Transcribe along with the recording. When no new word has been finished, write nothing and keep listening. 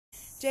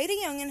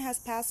JayDa Youngan has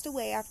passed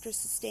away after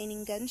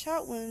sustaining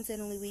gunshot wounds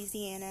in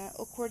Louisiana,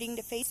 according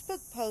to Facebook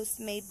posts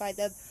made by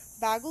the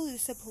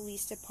Bogalusa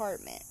Police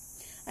Department.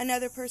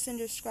 Another person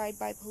described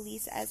by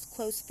police as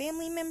close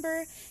family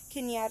member,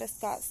 Kenyatta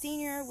Scott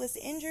Sr., was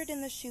injured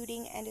in the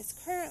shooting and is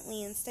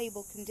currently in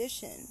stable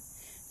condition.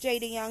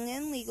 JayDa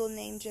Youngan, legal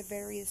name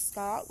Javarius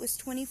Scott, was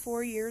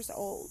 24 years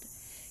old.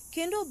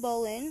 Kendall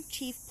Bolin,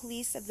 Chief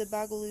Police of the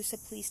Bogalusa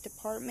Police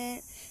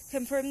Department,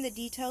 confirmed the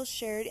details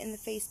shared in the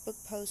Facebook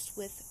post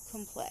with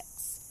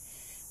Complex.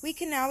 We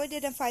can now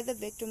identify the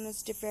victim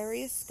as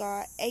Javarius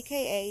Scott,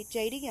 aka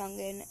JayDa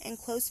Youngan, and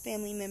close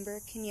family member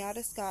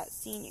Kenyatta Scott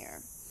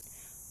Sr.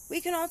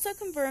 We can also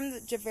confirm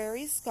that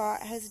Javarius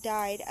Scott has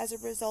died as a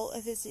result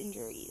of his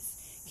injuries.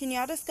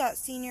 Kenyatta Scott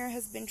Sr.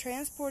 has been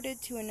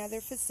transported to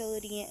another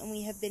facility, and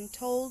we have been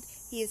told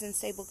he is in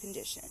stable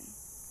condition.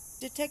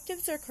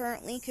 Detectives are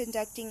currently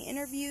conducting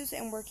interviews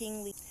and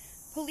working leads.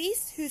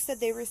 Police, who said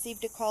they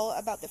received a call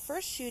about the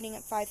first shooting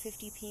at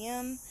 5:50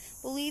 p.m.,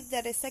 believe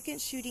that a second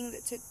shooting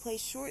that took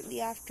place shortly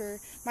after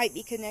might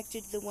be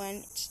connected to the one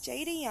in which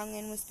JayDa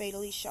Youngan was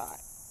fatally shot.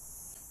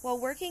 While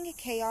working a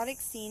chaotic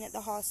scene at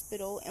the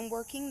hospital and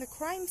working the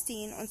crime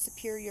scene on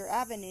Superior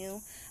Avenue,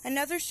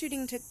 another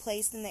shooting took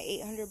place in the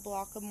 800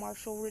 block of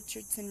Marshall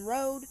Richardson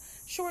Road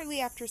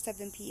shortly after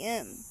 7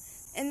 p.m.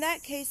 In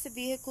that case, a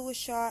vehicle was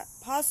shot,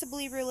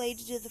 possibly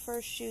related to the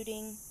first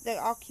shooting. The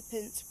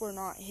occupants were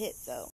not hit, though.